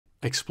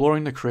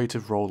exploring the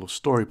creative role of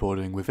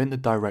storyboarding within the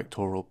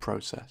directorial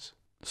process.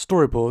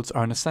 Storyboards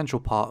are an essential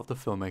part of the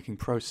filmmaking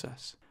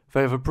process.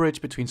 They are a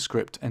bridge between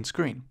script and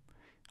screen.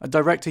 A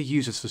director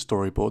uses the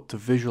storyboard to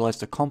visualize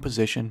the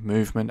composition,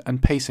 movement,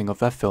 and pacing of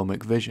their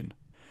filmic vision.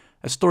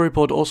 A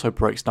storyboard also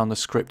breaks down the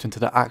script into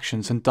the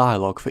actions and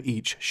dialogue for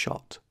each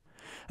shot.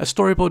 A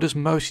storyboard is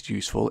most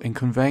useful in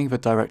conveying the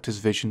director's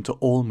vision to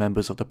all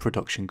members of the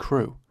production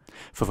crew,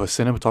 for the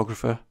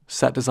cinematographer,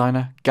 set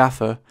designer,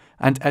 gaffer,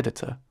 and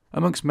editor,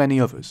 amongst many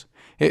others.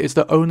 It is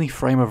the only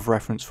frame of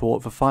reference for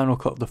what the final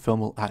cut of the film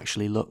will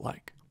actually look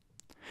like.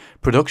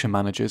 Production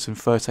managers and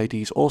first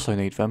ADs also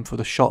need them for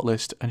the shot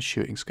list and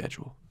shooting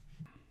schedule.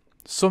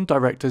 Some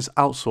directors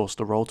outsource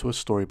the role to a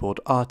storyboard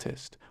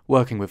artist,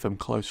 working with them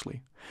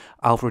closely.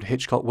 Alfred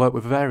Hitchcock worked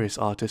with various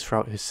artists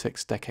throughout his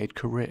 6-decade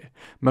career,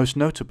 most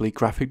notably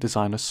graphic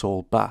designer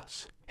Saul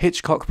Bass.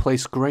 Hitchcock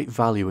placed great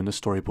value in the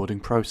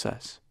storyboarding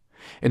process.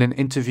 In an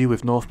interview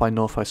with North by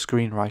Northwest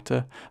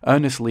screenwriter,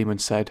 Ernest Lehman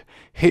said,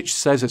 "Hitch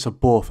says it's a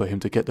bore for him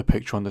to get the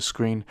picture on the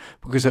screen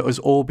because it has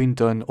all been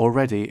done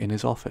already in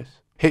his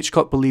office."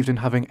 Hitchcock believed in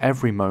having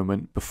every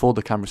moment, before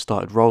the camera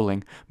started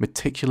rolling,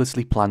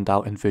 meticulously planned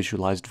out and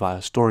visualized via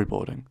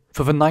storyboarding.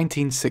 For the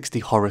 1960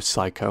 horror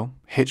Psycho,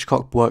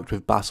 Hitchcock worked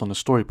with Bass on the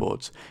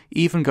storyboards,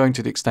 even going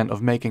to the extent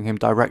of making him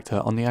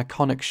director on the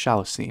iconic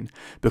shower scene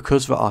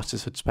because the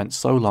artist had spent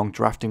so long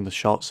drafting the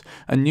shots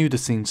and knew the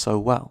scene so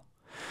well.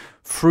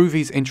 Through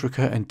these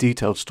intricate and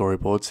detailed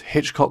storyboards,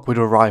 Hitchcock would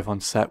arrive on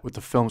set with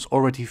the films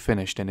already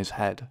finished in his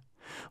head.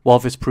 While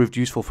this proved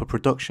useful for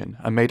production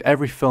and made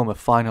every film a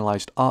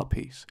finalized art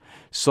piece,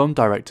 some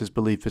directors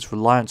believe this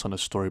reliance on a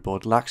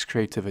storyboard lacks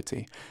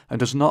creativity and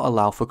does not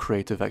allow for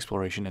creative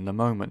exploration in the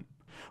moment.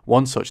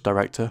 One such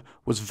director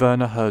was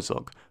Werner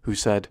Herzog, who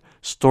said,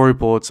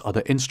 "Storyboards are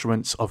the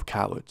instruments of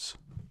cowards."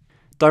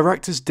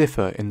 Directors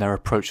differ in their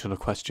approach to the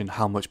question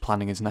how much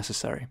planning is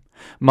necessary.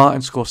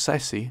 Martin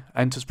Scorsese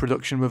enters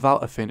production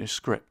without a finished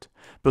script,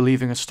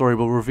 believing a story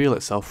will reveal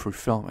itself through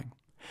filming.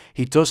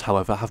 He does,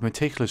 however, have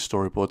meticulous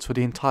storyboards for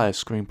the entire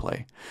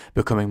screenplay,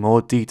 becoming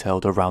more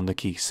detailed around the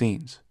key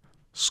scenes.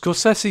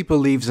 Scorsese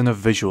believes in a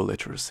visual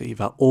literacy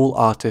that all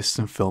artists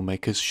and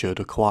filmmakers should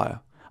acquire,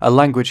 a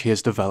language he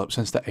has developed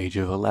since the age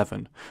of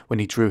 11, when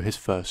he drew his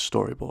first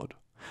storyboard.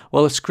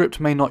 While a script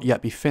may not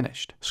yet be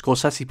finished,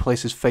 Scorsese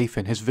places faith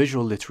in his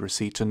visual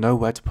literacy to know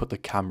where to put the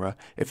camera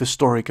if the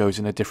story goes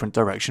in a different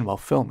direction while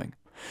filming.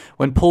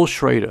 When Paul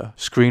Schrader,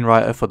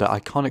 screenwriter for the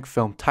iconic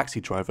film Taxi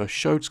Driver,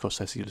 showed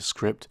Scorsese the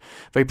script,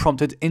 they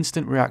prompted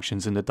instant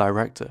reactions in the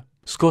director.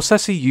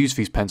 Scorsese used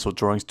these pencil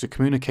drawings to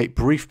communicate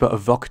brief but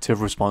evocative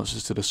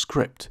responses to the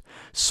script.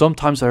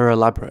 Sometimes they were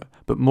elaborate,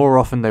 but more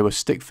often they were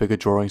stick figure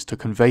drawings to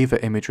convey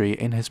the imagery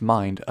in his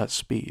mind at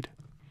speed.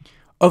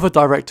 Other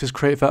directors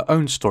create their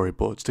own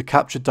storyboards to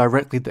capture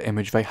directly the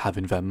image they have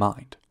in their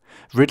mind.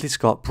 Ridley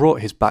Scott brought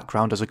his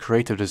background as a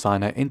creative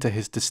designer into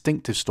his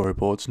distinctive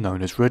storyboards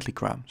known as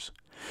Ridleygrams.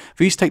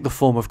 These take the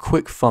form of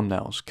quick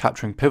thumbnails,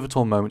 capturing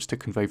pivotal moments to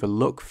convey the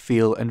look,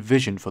 feel, and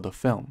vision for the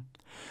film.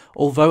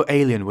 Although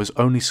Alien was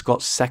only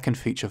Scott's second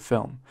feature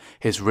film,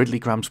 his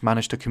Ridleygrams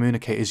managed to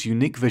communicate his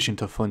unique vision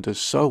to funders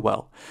so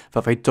well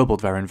that they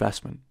doubled their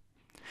investment.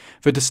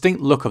 The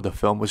distinct look of the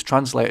film was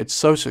translated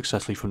so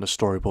successfully from the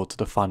storyboard to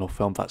the final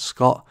film that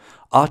Scott,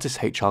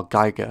 artist H.R.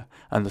 Geiger,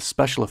 and the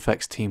special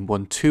effects team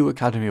won 2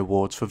 Academy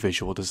Awards for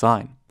visual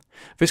design.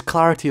 This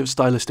clarity of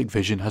stylistic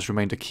vision has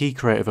remained a key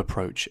creative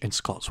approach in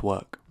Scott's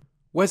work.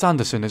 Wes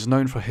Anderson is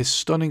known for his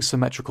stunning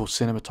symmetrical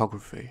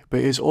cinematography, but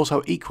is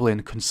also equally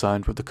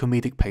concerned with the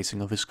comedic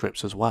pacing of his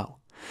scripts as well.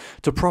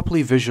 To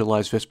properly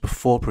visualize this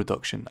before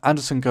production,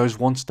 Anderson goes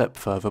one step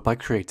further by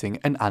creating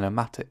an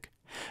animatic.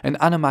 An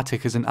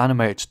animatic is an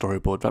animated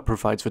storyboard that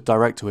provides the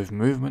director with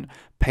movement,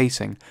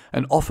 pacing,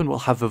 and often will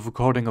have the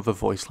recording of the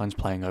voice lines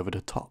playing over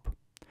the top.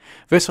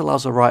 This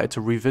allows the writer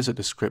to revisit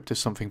the script if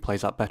something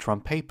plays out better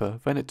on paper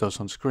than it does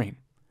on screen.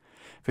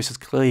 This has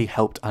clearly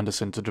helped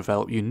Anderson to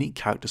develop unique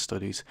character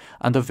studies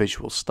and a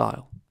visual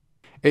style.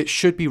 It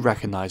should be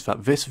recognised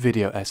that this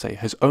video essay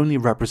has only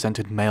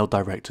represented male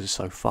directors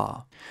so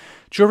far.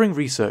 During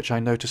research, I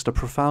noticed a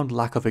profound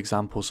lack of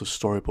examples of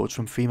storyboards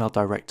from female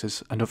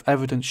directors and of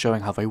evidence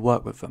showing how they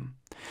work with them.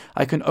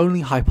 I can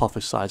only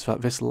hypothesize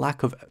that this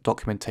lack of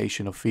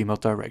documentation of female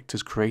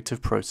directors'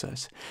 creative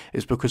process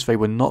is because they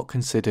were not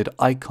considered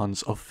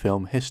icons of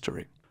film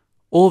history.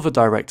 All the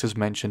directors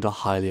mentioned are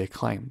highly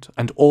acclaimed,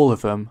 and all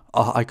of them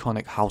are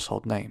iconic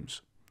household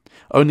names.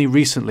 Only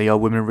recently are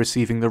women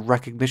receiving the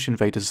recognition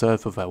they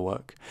deserve for their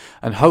work,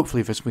 and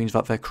hopefully this means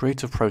that their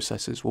creative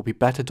processes will be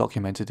better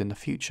documented in the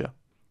future.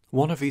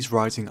 One of these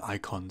rising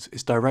icons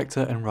is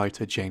director and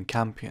writer Jane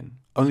Campion,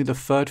 only the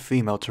 3rd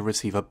female to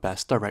receive a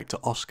Best Director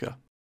Oscar.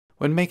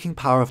 When making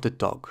Power of the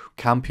Dog,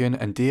 Campion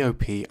and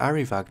DOP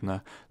Ari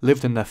Wagner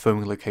lived in their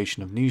filming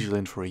location of New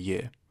Zealand for a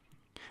year.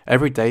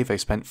 Every day they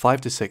spent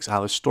 5 to 6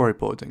 hours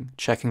storyboarding,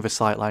 checking the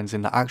sightlines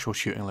in the actual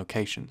shooting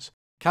locations.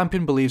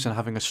 Campion believes in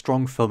having a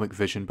strong filmic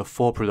vision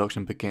before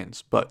production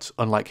begins, but,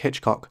 unlike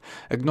Hitchcock,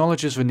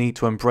 acknowledges the need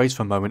to embrace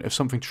the moment if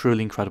something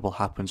truly incredible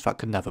happens that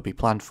could never be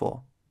planned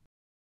for.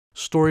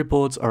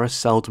 Storyboards are a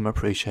seldom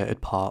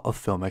appreciated part of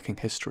filmmaking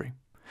history.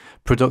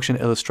 Production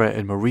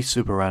illustrator Maurice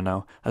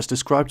Subarano has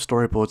described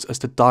storyboards as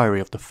the diary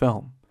of the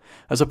film.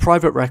 As a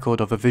private record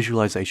of a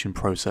visualization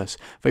process,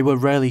 they were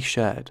rarely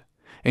shared.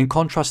 In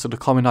contrast to the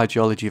common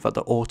ideology that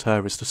the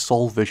auteur is the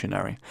sole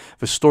visionary,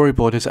 the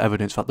storyboard is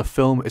evidence that the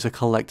film is a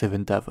collective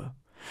endeavour.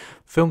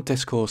 Film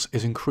discourse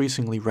is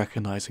increasingly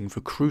recognising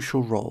the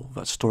crucial role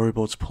that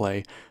storyboards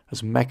play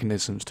as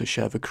mechanisms to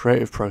share the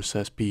creative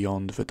process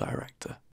beyond the director.